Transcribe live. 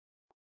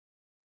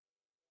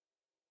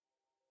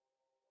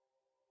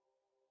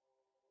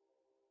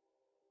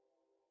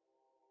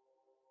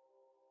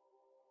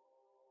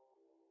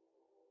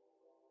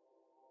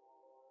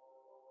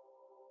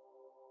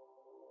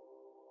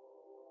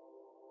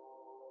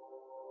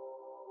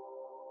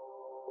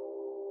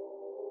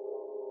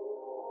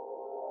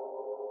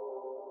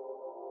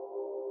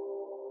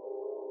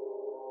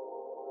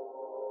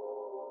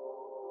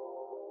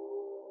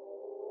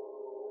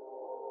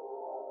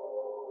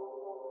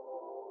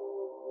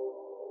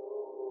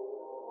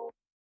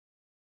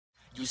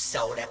You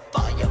saw that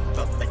fire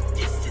from a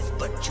distance,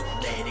 but you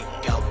let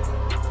it go.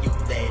 You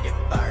let it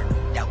burn,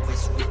 now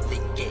it's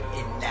really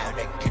getting out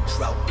of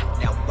control.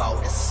 Now all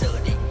of a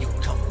sudden you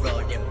come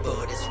running,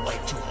 but it's way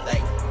too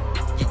late.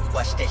 You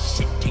watch that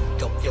shit take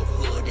up your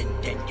hood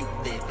and then you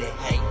live in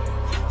hate.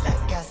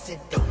 Like I said,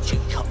 don't you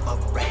come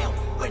around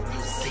when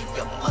you see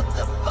a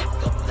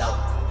motherfucker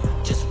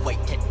blow. Just wait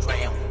and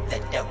drown,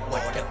 let that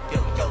water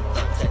fill your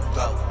lungs and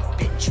grow.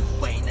 Bitch,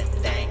 you ain't a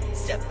thing,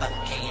 except a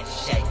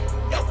handshake,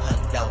 no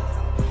hello.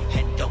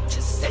 And don't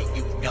just say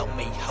you know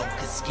me, ho,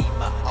 cause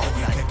Schema all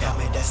night. You can call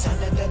me the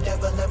son of the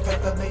devil and pray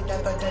for me,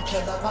 never to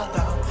chill on my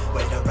throne.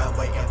 Wait around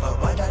waiting for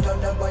what I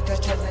don't know what to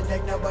chillin,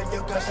 ignore when you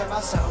gush in my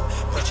soul.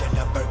 Pushing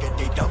a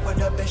burgundy, don't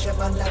want a bitch in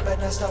my lap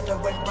and I start to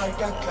win my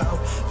gun go.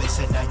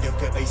 Listen now, you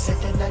could be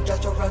sitting and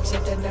just where I'm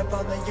sitting if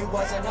only you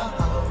wasn't a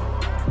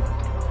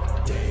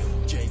hoe.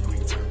 Damn, J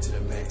Green turned to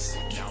the max.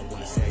 Now I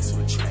wanna say so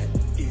a trap.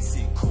 Is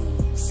it cool?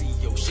 See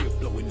your shit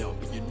blowing up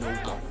and you know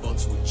I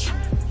fucks with you,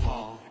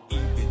 huh?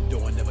 Even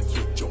though I never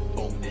hit your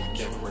phone and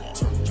never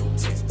returned your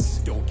texts.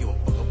 Don't give a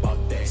fuck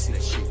about that. See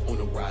that shit on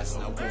the rise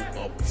and I want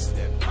a piece of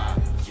that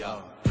pie, yeah.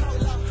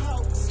 Hold up,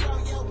 ho, slow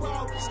your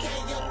roll, stay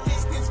your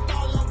distance,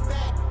 follow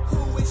back.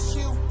 Who is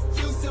you?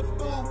 Use a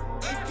fool.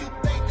 If you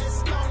think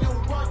that's gonna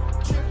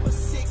work,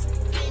 666,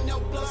 ain't no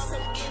blood, so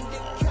in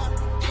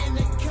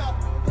the cup,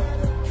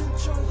 better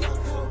control your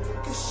hoe,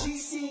 cause she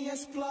see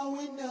us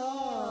blowing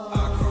up.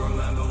 I can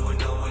remember when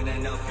no one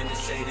had nothing to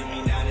say to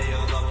me, now they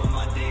all up on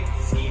my dick.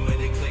 Schema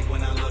to click,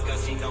 when I look I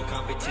see no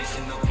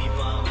competition, no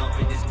people, I'm up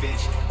in this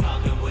bitch.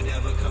 Poppin'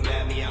 whatever come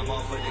at me, I'm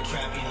off for the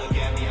crappy, look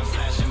at me, I'm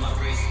slashing my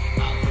wrist.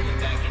 I put it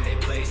back in their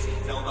place,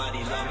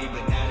 nobody love me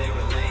but now they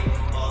relate.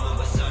 All of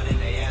a sudden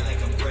they act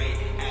like I'm great,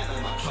 act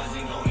like my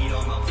cousin gon' eat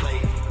on my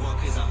plate. One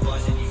cause I'm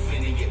buzzing, you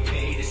finna get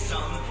paid or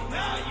something.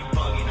 Nah, you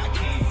bugging, I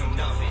came from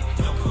nothing.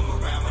 Don't come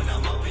around when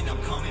I'm up and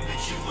I'm coming,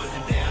 but you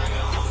wasn't there, I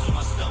got holes in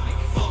my stomach.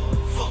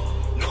 Fuck,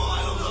 no I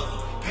don't love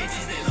them.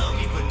 Bitches they love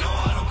me but no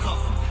I don't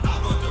cuff them. I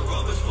brought the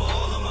rubbers for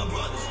all of my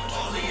brothers.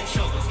 All of your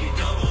troubles get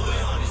double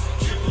with hundreds,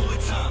 triple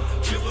with time,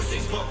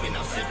 666 bumping,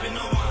 I'm sipping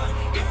on wine.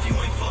 If you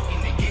ain't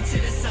fucking then get to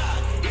the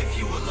side. If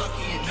you were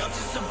lucky enough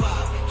to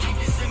survive, keep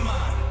this in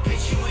mind,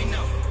 bitch you ain't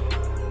nothing.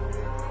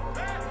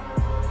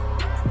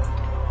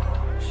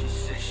 She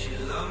said she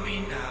loved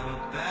me now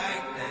but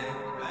back then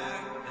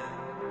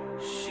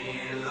she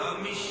ain't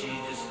love me, she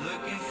just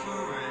looking for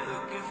rent.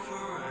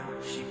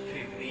 She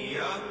picked me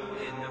up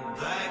in the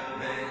black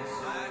Benz,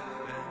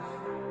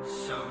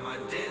 suck my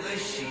dick like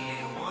she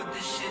ain't want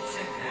this shit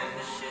to end.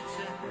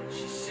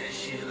 She said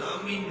she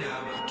loved me now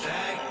but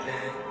back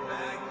then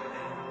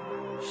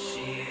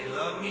she ain't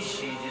love me,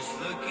 she just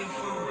looking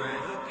for rent.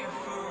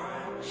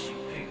 She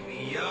picked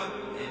me up